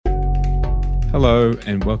Hello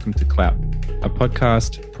and welcome to Clout, a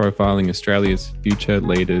podcast profiling Australia's future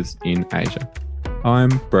leaders in Asia. I'm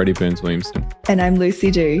Brodie Burns-Williamson. And I'm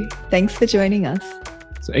Lucy Dew. Thanks for joining us.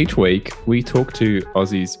 So each week, we talk to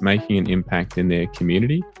Aussies making an impact in their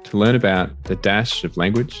community to learn about the dash of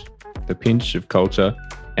language, the pinch of culture,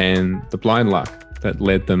 and the blind luck that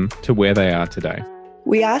led them to where they are today.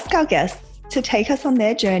 We ask our guests to take us on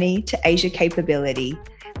their journey to Asia capability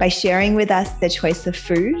by sharing with us their choice of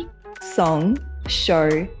food, song,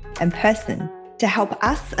 show, and person to help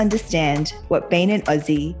us understand what being an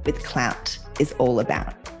Aussie with clout is all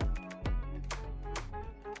about.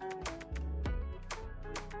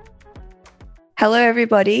 Hello,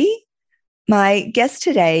 everybody. My guest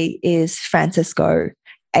today is Frances Goh,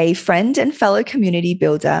 a friend and fellow community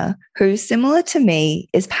builder who, similar to me,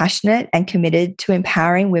 is passionate and committed to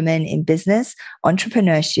empowering women in business,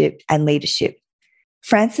 entrepreneurship, and leadership.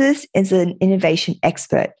 Frances is an innovation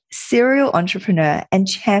expert, serial entrepreneur, and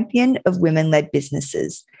champion of women-led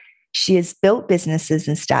businesses. She has built businesses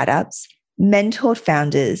and startups, mentored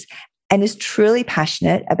founders, and is truly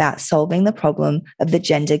passionate about solving the problem of the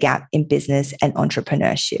gender gap in business and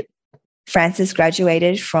entrepreneurship. Frances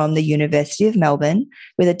graduated from the University of Melbourne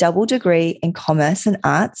with a double degree in commerce and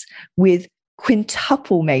arts with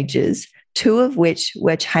quintuple majors, two of which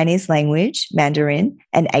were Chinese language, Mandarin,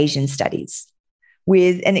 and Asian studies.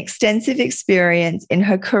 With an extensive experience in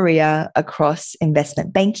her career across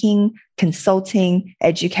investment banking, consulting,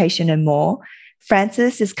 education, and more,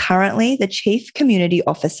 Frances is currently the Chief Community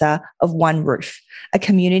Officer of One Roof, a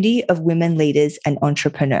community of women leaders and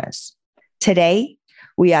entrepreneurs. Today,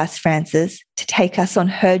 we asked Frances to take us on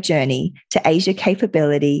her journey to Asia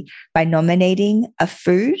capability by nominating a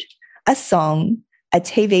food, a song, a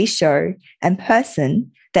TV show, and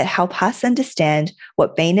person that help us understand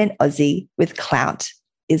what being an Aussie with clout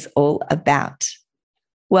is all about.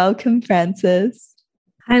 Welcome, Frances.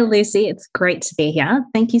 Hi, Lucy. It's great to be here.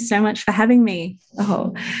 Thank you so much for having me.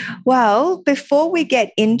 Oh, well, before we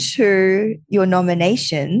get into your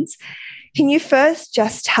nominations, can you first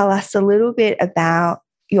just tell us a little bit about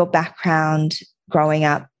your background growing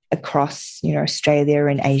up across, Australia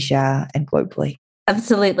and Asia and globally?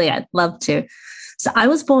 Absolutely. I'd love to. So I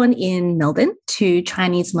was born in Melbourne to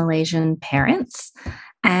Chinese Malaysian parents.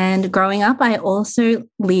 And growing up, I also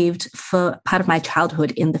lived for part of my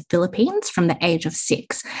childhood in the Philippines from the age of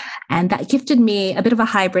 6. And that gifted me a bit of a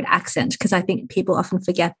hybrid accent because I think people often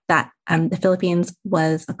forget that the Philippines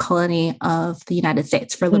was a colony of the United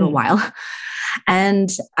States for a little while. And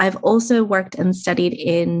I've also worked and studied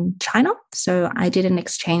in China. So I did an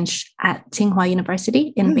exchange at Tsinghua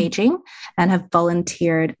University in Beijing and have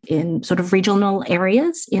volunteered in sort of regional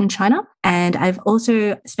areas in China. And I've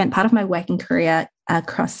also spent part of my working career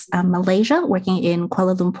across Malaysia, working in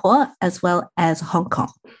Kuala Lumpur as well as Hong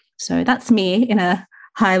Kong. So that's me in a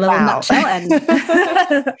high-level nutshell.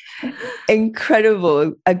 And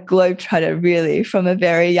incredible, a globetrotter really from a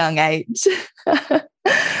very young age.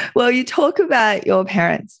 Well, you talk about your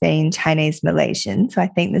parents being Chinese Malaysian, so I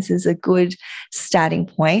think this is a good starting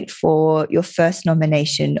point for your first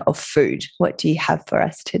nomination of food. What do you have for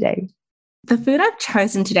us today? The food I've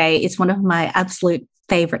chosen today is one of my absolute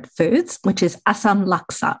favorite foods, which is Asam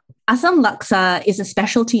Laksa. Asam Laksa is a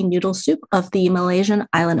specialty noodle soup of the Malaysian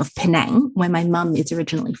island of Penang, where my mum is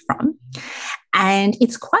originally from. And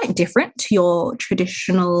it's quite different to your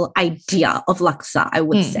traditional idea of laksa, I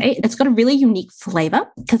would say. It's got a really unique flavor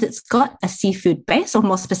because it's got a seafood base, or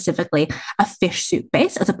more specifically, a fish soup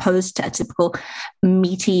base, as opposed to a typical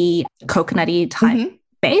meaty, coconutty type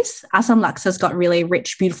base. Asam Laksa's got really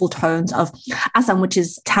rich, beautiful tones of asam, which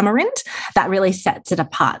is tamarind, that really sets it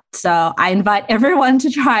apart. So I invite everyone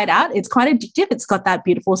to try it out. It's quite addictive. It's got that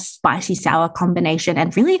beautiful spicy sour combination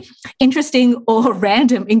and really interesting or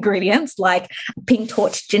random ingredients like pink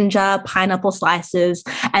torch ginger, pineapple slices,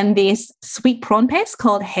 and this sweet prawn paste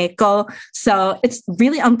called heko. So it's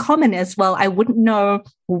really uncommon as well. I wouldn't know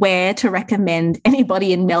where to recommend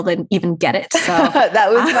anybody in Melbourne even get it. So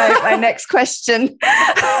that was my next question.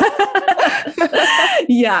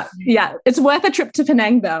 Yeah. It's worth a trip to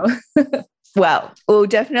Penang though. Well, we'll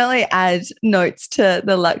definitely add notes to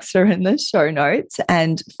the laksa in the show notes.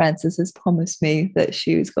 And Frances has promised me that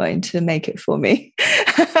she was going to make it for me.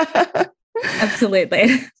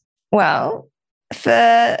 Absolutely. Well,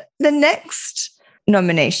 for the next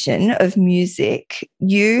nomination of music,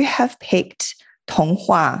 you have picked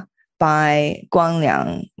Tonghua by Guang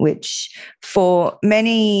Liang, which for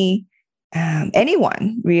many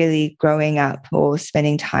anyone really growing up or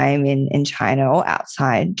spending time in China or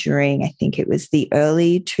outside during, I think it was the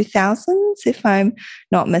early 2000s, if I'm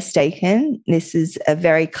not mistaken. This is a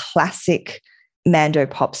very classic Mando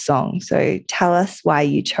pop song. So tell us why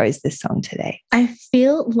you chose this song today. I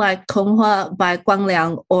feel like 童话 by Guang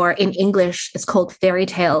Liang, or in English, it's called Fairy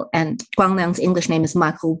Tale, and Guang Liang's English name is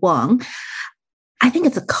Michael Wong. I think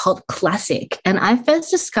it's a cult classic. And I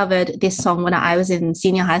first discovered this song when I was in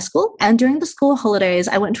senior high school. And during the school holidays,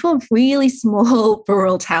 I went to a really small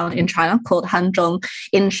rural town in China called Hanzhong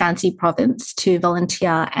in Shanxi province to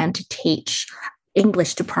volunteer and to teach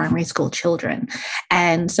English to primary school children.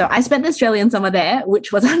 And so I spent the Australian summer there,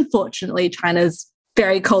 which was unfortunately China's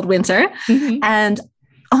very cold winter. Mm-hmm. And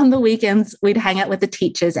on the weekends, we'd hang out with the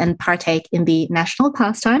teachers and partake in the national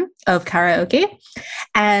pastime of karaoke.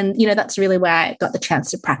 And, you know, that's really where I got the chance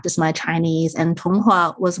to practice my Chinese. And 童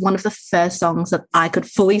话 was one of the first songs that I could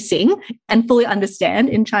fully sing and fully understand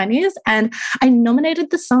in Chinese. And I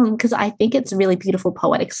nominated the song because I think it's a really beautiful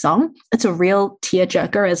poetic song. It's a real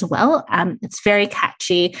tearjerker as well. It's very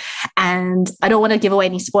catchy. And I don't want to give away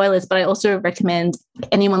any spoilers, but I also recommend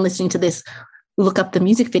anyone listening to this look up the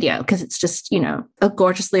music video, because it's just, you know, a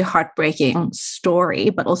gorgeously heartbreaking story,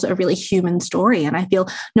 but also a really human story. And I feel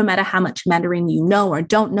no matter how much Mandarin you know or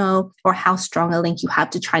don't know, or how strong a link you have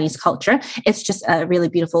to Chinese culture, it's just a really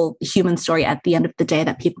beautiful human story at the end of the day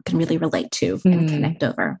that people can really relate to and connect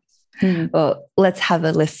over. Well, let's have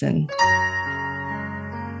a listen.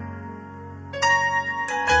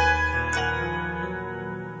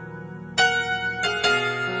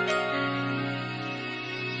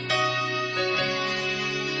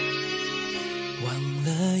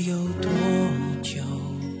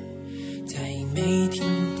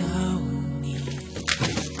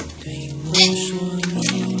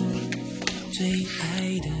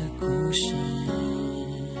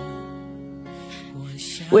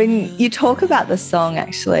 When you talk about the song,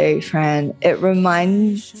 actually, Fran, it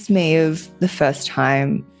reminds me of the first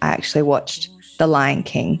time I actually watched The Lion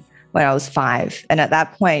King when I was 5. And at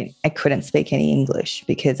that point, I couldn't speak any English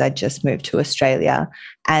because I just moved to Australia.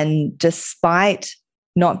 And despite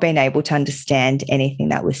not being able to understand anything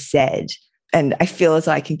that was said, and I feel as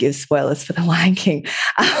though I can give spoilers for The Lion King.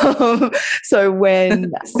 So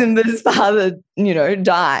when Simba's father, you know,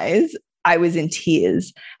 dies, I was in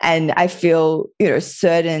tears. And I feel, you know,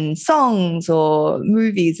 certain songs or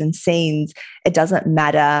movies and scenes, it doesn't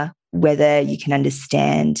matter whether you can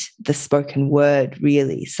understand the spoken word,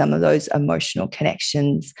 really. Some of those emotional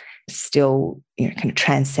connections still, you know, kind of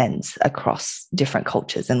transcends across different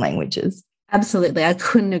cultures and languages. Absolutely. I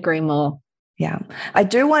couldn't agree more. Yeah. I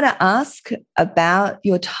do want to ask about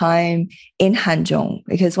your time in Hanzhong,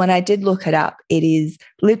 because when I did look it up, it is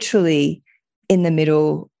literally in the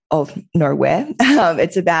middle of nowhere.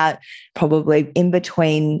 It's about probably in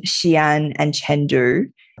between Xi'an and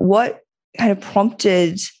Chengdu. What kind of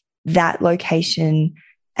prompted that location,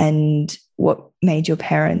 and what made your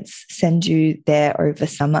parents send you there over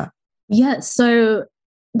summer? Yeah, so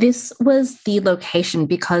this was the location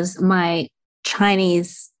because my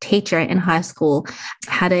Chinese teacher in high school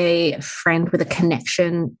had a friend with a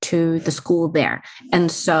connection to the school there.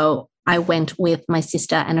 And so I went with my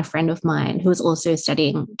sister and a friend of mine who was also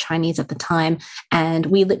studying Chinese at the time. And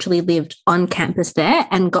we literally lived on campus there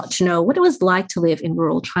and got to know what it was like to live in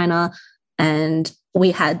rural China. And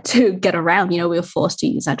we had to get around, you know, we were forced to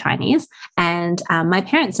use our Chinese. And my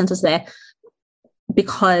parents sent us there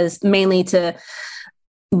because mainly to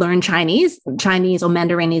learn Chinese. Chinese or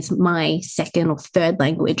Mandarin is my second or third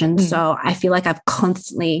language. And so I feel like I've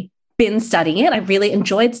constantly been studying it. I really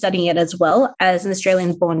enjoyed studying it as well. As an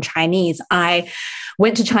Australian-born Chinese, I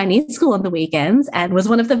went to Chinese school on the weekends and was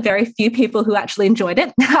one of the very few people who actually enjoyed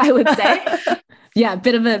it, I would say. Yeah,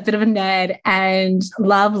 bit of a nerd, and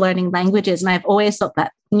love learning languages. And I've always thought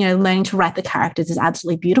that, you know, learning to write the characters is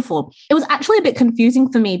absolutely beautiful. It was actually a bit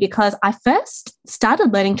confusing for me because I first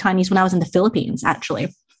started learning Chinese when I was in the Philippines, actually.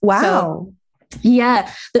 Wow. So,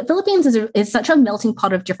 yeah, the Philippines is such a melting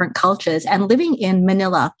pot of different cultures, and living in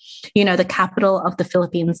Manila, you know, the capital of the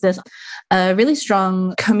Philippines, there's a really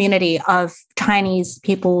strong community of Chinese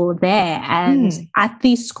people there. And at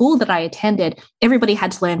the school that I attended, everybody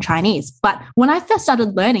had to learn Chinese. But when I first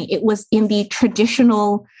started learning, it was in the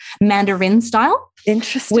traditional Mandarin style.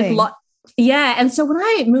 Interesting. Yeah. And so when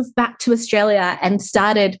I moved back to Australia and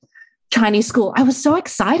started Chinese school, I was so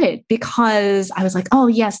excited because I was like, oh,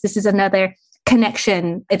 yes, this is another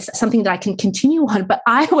connection. It's something that I can continue on. But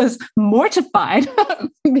I was mortified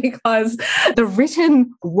because the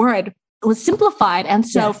written word was simplified. And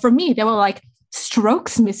so for me, there were like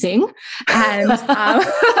strokes missing. And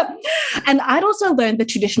and I'd also learned the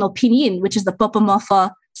traditional pinyin, which is the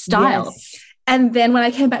Popomofa style. Yes. And then when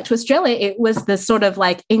I came back to Australia, it was the sort of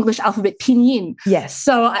like English alphabet pinyin. Yes.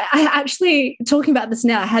 So I actually, talking about this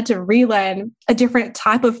now, I had to relearn a different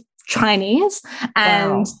type of Chinese.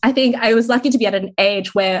 And Wow. I think I was lucky to be at an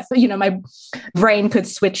age where, my brain could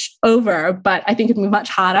switch over, but I think it'd be much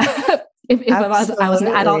harder if I was an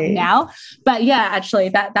adult Absolutely. now. But yeah, actually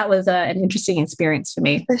that was an interesting experience for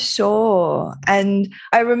me. For sure. And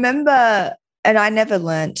I remember, and I never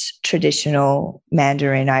learnt traditional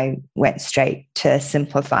Mandarin. I went straight to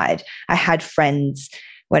simplified. I had friends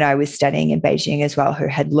when I was studying in Beijing as well who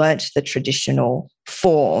had learnt the traditional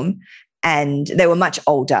form, and they were much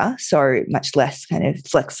older, so much less kind of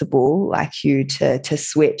flexible like you to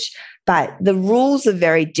switch. But the rules are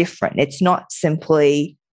very different. It's not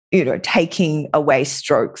simply taking away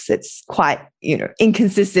strokes. It's quite,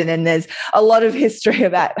 inconsistent. And there's a lot of history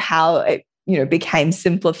about how it, became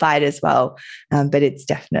simplified as well. But it's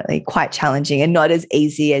definitely quite challenging and not as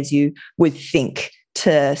easy as you would think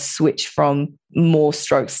to switch from more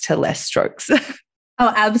strokes to less strokes.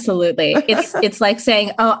 Oh, absolutely. It's like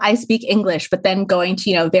saying, oh, I speak English, but then going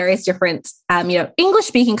to, various different, English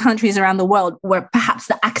speaking countries around the world where perhaps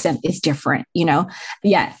the accent is different,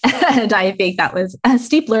 Yeah. And I think that was a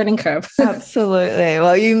steep learning curve. Absolutely.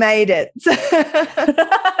 Well, you made it.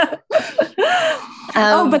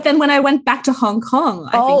 But then when I went back to Hong Kong,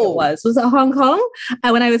 I think it was it Hong Kong?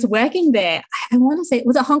 When I was working there, I want to say,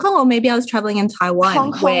 was it Hong Kong or maybe I was traveling in Taiwan?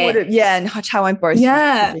 Hong Kong and Taiwan both use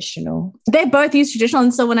traditional. They both use traditional.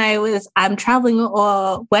 And so when I was traveling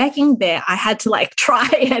or working there, I had to try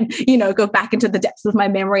and, go back into the depths of my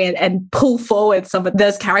memory and pull forward some of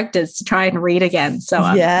those characters to try and read again. So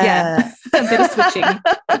a bit of switching.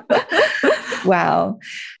 Wow.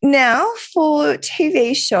 Now for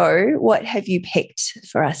TV show, what have you picked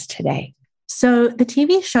for us today? So the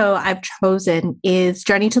TV show I've chosen is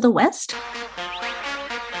Journey to the West.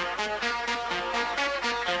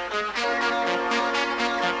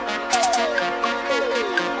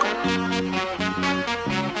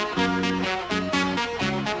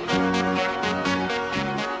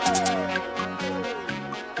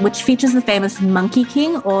 Which features the famous Monkey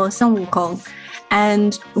King or Sun Wukong.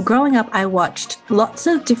 And growing up, I watched lots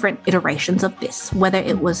of different iterations of this, whether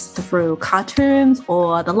it was through cartoons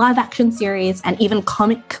or the live action series and even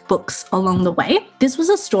comic books along the way. This was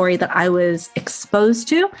a story that I was exposed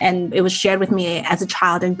to, and it was shared with me as a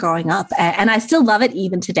child and growing up. And I still love it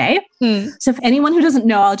even today. So for anyone who doesn't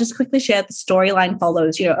know, I'll just quickly share the storyline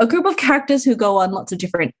follows, a group of characters who go on lots of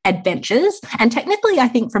different adventures. And technically, I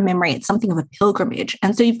think from memory, it's something of a pilgrimage.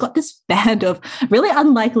 And so you've got this band of really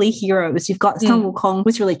unlikely heroes. You've got Sun Wukong,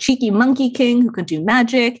 who's really cheeky Monkey King, who can do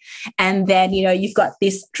magic. And then, you've got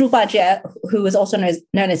this Zhu Bajie, who is also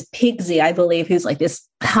known as Pigsy, I believe, who's like this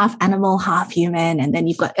half animal, half human. And then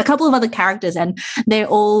you've got a couple of other characters, and they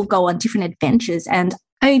all go on different adventures. And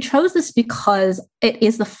I chose this because it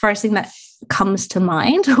is the first thing that comes to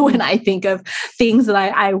mind when I think of things that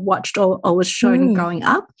I watched or was shown growing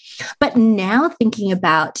up. But now thinking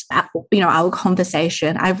about, our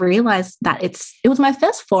conversation, I've realized that it was my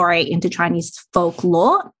first foray into Chinese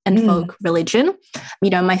folklore and folk religion.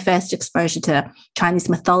 My first exposure to Chinese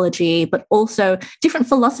mythology, but also different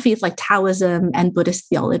philosophies like Taoism and Buddhist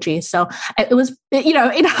theology. So it was,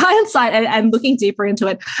 in hindsight and looking deeper into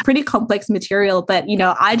it, pretty complex material. But,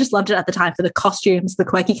 I just loved it at the time for the costumes, the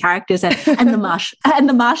quirky characters, and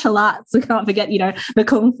the martial arts. We can't forget, the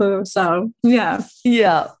kung fu. So yeah.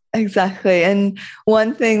 Yeah, exactly. And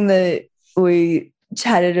one thing that we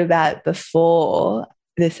chatted about before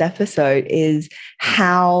this episode is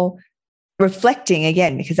how reflecting,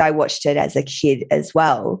 again, because I watched it as a kid as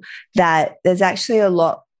well, that there's actually a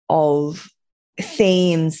lot of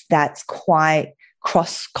themes that's quite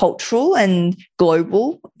cross-cultural and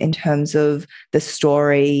global in terms of the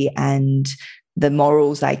story and the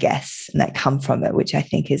morals, I guess, that come from it, which I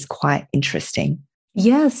think is quite interesting.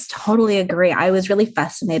 Yes, totally agree. I was really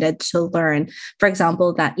fascinated to learn, for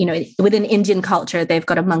example, that, within Indian culture, they've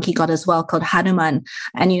got a monkey god as well called Hanuman.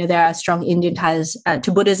 And, there are strong Indian ties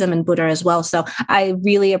to Buddhism and Buddha as well. So I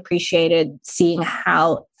really appreciated seeing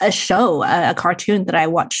how a cartoon that I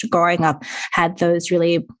watched growing up had those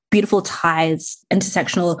really beautiful ties,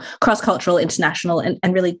 intersectional, cross-cultural, international,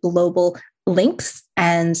 and really global links.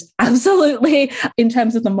 And absolutely, in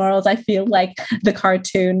terms of the morals, I feel like the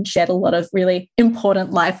cartoon shared a lot of really important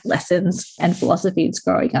life lessons and philosophies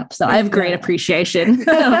growing up. So I have great appreciation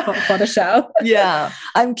for the show. Yeah.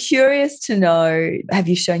 I'm curious to know, have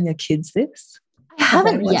you shown your kids this? I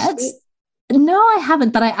haven't yet. No, I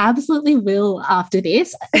haven't, but I absolutely will after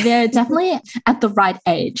this. They're definitely at the right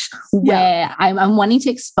age where I'm wanting to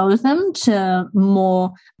expose them to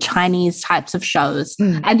more Chinese types of shows.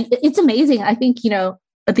 And it's amazing. I think,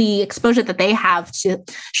 the exposure that they have to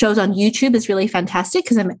shows on YouTube is really fantastic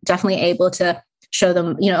because I'm definitely able to show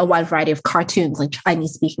them, a wide variety of cartoons, like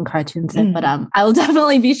Chinese speaking cartoons. But I will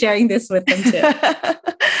definitely be sharing this with them too.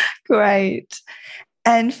 Great.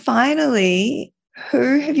 And finally,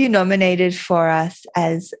 who have you nominated for us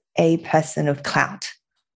as a person of clout?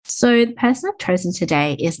 So the person I've chosen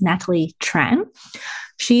today is Natalie Tran.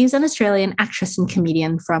 She's an Australian actress and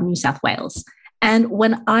comedian from New South Wales. And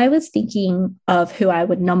when I was thinking of who I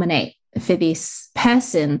would nominate for this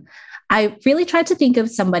person, I really tried to think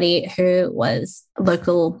of somebody who was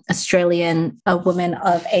local Australian, a woman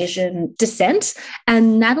of Asian descent.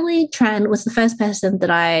 And Natalie Tran was the first person that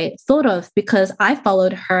I thought of because I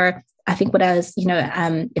followed her, I think when I was,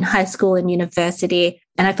 in high school and university,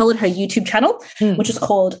 and I followed her YouTube channel, which is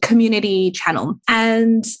called Community Channel.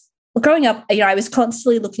 And growing up, I was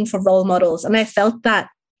constantly looking for role models, and I felt that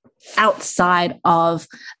outside of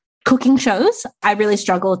cooking shows, I really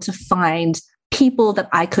struggled to find people that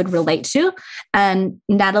I could relate to. And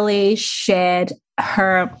Natalie shared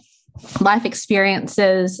her life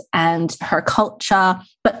experiences and her culture,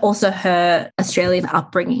 but also her Australian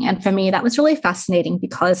upbringing. And for me, that was really fascinating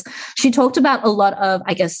because she talked about a lot of,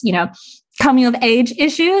 coming of age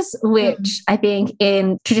issues, which I think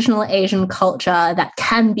in traditional Asian culture that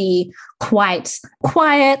can be quite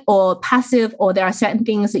quiet or passive, or there are certain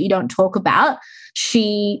things that you don't talk about.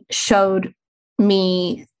 She showed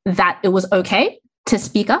me that it was okay to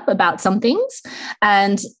speak up about some things.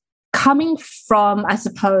 And coming from, I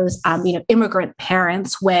suppose, immigrant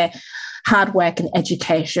parents where hard work and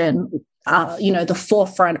education, the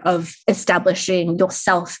forefront of establishing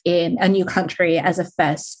yourself in a new country as a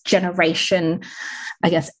first generation,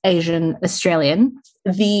 Asian Australian,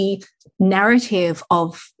 the narrative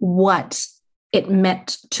of what it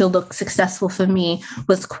meant to look successful for me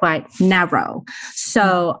was quite narrow.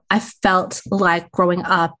 So I felt like growing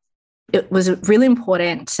up, it was really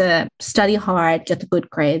important to study hard, get the good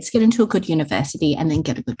grades, get into a good university, and then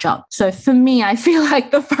get a good job. So for me, I feel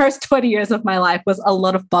like the first 20 years of my life was a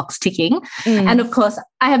lot of box ticking. And of course,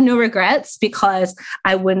 I have no regrets because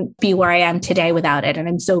I wouldn't be where I am today without it. And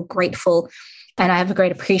I'm so grateful. And I have a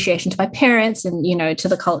great appreciation to my parents and, to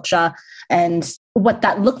the culture. And what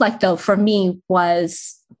that looked like, though, for me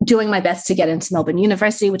was doing my best to get into Melbourne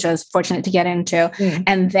University, which I was fortunate to get into.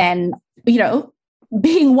 And then,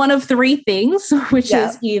 being one of three things, which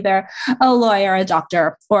is either a lawyer, a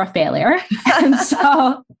doctor, or a failure. And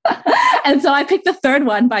so I picked the third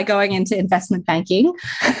one by going into investment banking.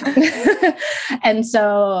 And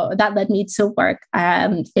so that led me to work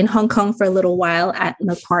in Hong Kong for a little while at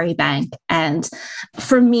Macquarie Bank. And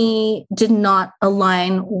for me, did not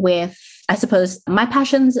align with, I suppose, my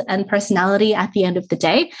passions and personality at the end of the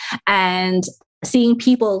day. And seeing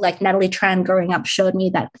people like Natalie Tran growing up showed me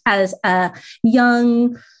that as a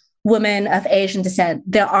young woman of Asian descent,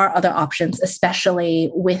 there are other options, especially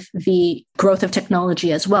with the growth of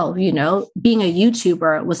technology as well. Being a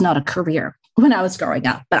YouTuber was not a career when I was growing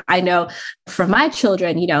up. But I know for my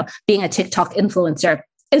children, being a TikTok influencer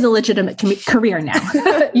is a legitimate career now.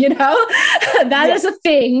 That is a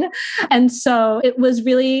thing. And so it was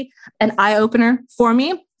really an eye-opener for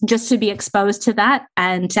me just to be exposed to that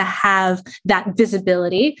and to have that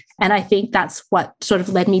visibility. And I think that's what sort of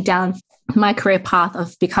led me down my career path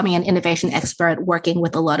of becoming an innovation expert, working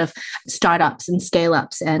with a lot of startups and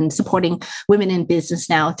scale-ups and supporting women in business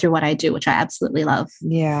now through what I do, which I absolutely love.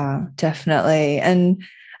 Yeah, definitely. And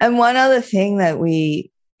one other thing that we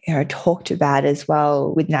talked about as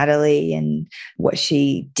well with Natalie and what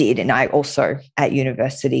she did, and I also at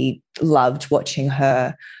university loved watching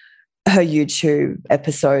her YouTube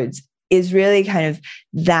episodes, is really kind of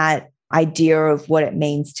that idea of what it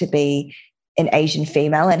means to be an Asian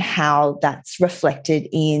female and how that's reflected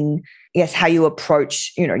in, how you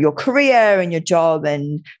approach, your career and your job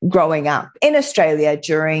and growing up in Australia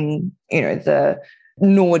during, the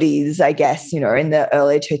noughties, I guess, in the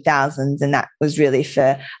early 2000s. And that was really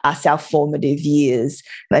for us, our formative years,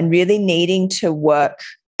 and really needing to work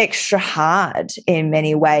extra hard in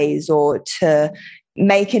many ways, or to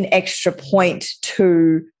make an extra point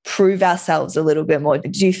to prove ourselves a little bit more.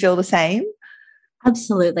 Do you feel the same?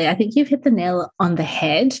 Absolutely. I think you've hit the nail on the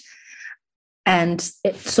head. And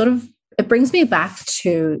it brings me back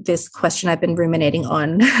to this question I've been ruminating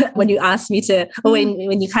on when you asked me to, or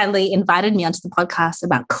when you kindly invited me onto the podcast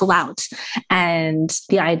about clout and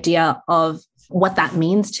the idea of what that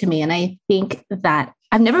means to me. And I think that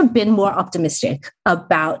I've never been more optimistic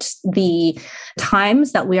about the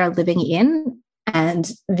times that we are living in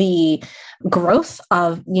and the growth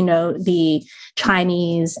of, the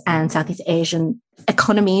Chinese and Southeast Asian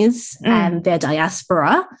economies and their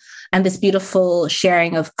diaspora, and this beautiful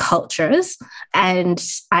sharing of cultures. And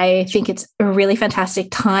I think it's a really fantastic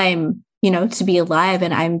time to be alive.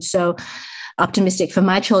 And I'm so optimistic for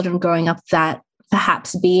my children growing up that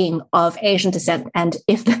perhaps being of Asian descent, and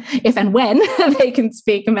if and when they can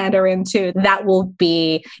speak Mandarin too, that will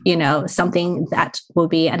be, something that will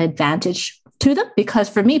be an advantage to them. Because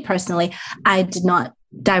for me personally, I did not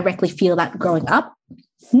directly feel that growing up.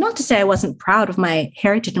 Not to say I wasn't proud of my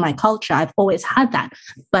heritage and my culture. I've always had that.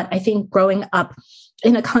 But I think growing up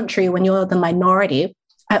in a country when you're the minority,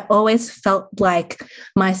 I always felt like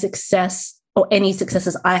my success or any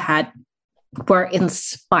successes I had were in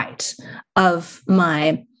spite of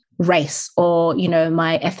my race or,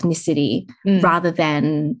 my ethnicity, rather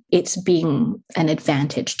than it being an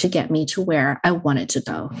advantage to get me to where I wanted to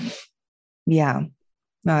go. Yeah,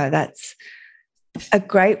 no, that's a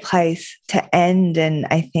great place to end. And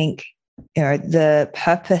I think, the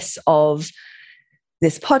purpose of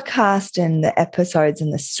this podcast and the episodes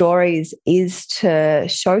and the stories is to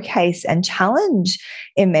showcase and challenge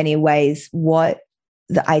in many ways what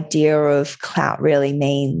the idea of clout really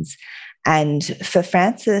means. And for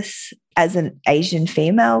Frances, as an Asian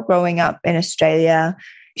female growing up in Australia,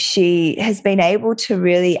 she has been able to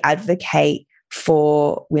really advocate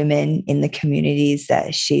for women in the communities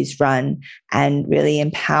that she's run and really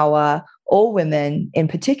empower all women, in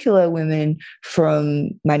particular women from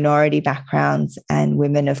minority backgrounds and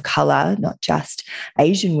women of color, not just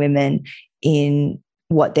Asian women, in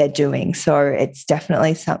what they're doing. So it's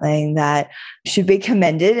definitely something that should be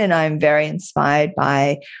commended, and I'm very inspired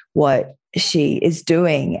by what she is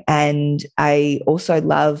doing. And I also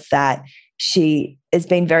love that she has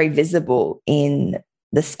been very visible in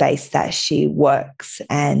the space that she works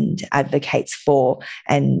and advocates for,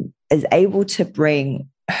 and is able to bring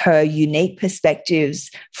her unique perspectives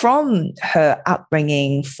from her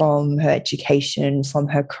upbringing, from her education, from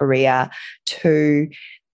her career to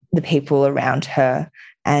the people around her.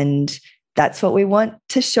 And that's what we want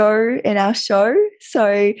to show in our show.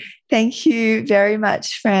 So thank you very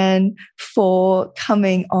much, Fran, for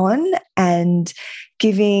coming on and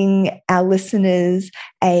giving our listeners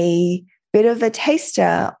a bit of a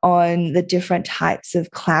taster on the different types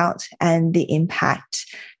of clout and the impact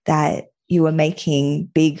that you are making,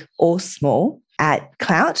 big or small. At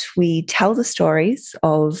Clout, we tell the stories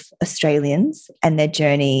of Australians and their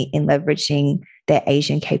journey in leveraging their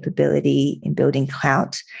Asian capability in building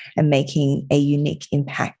clout and making a unique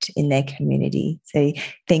impact in their community. So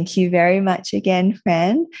thank you very much again,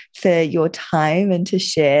 Fran, for your time and to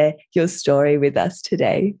share your story with us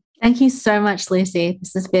today. Thank you so much, Lucy.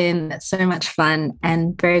 This has been so much fun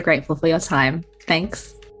and very grateful for your time.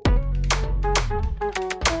 Thanks.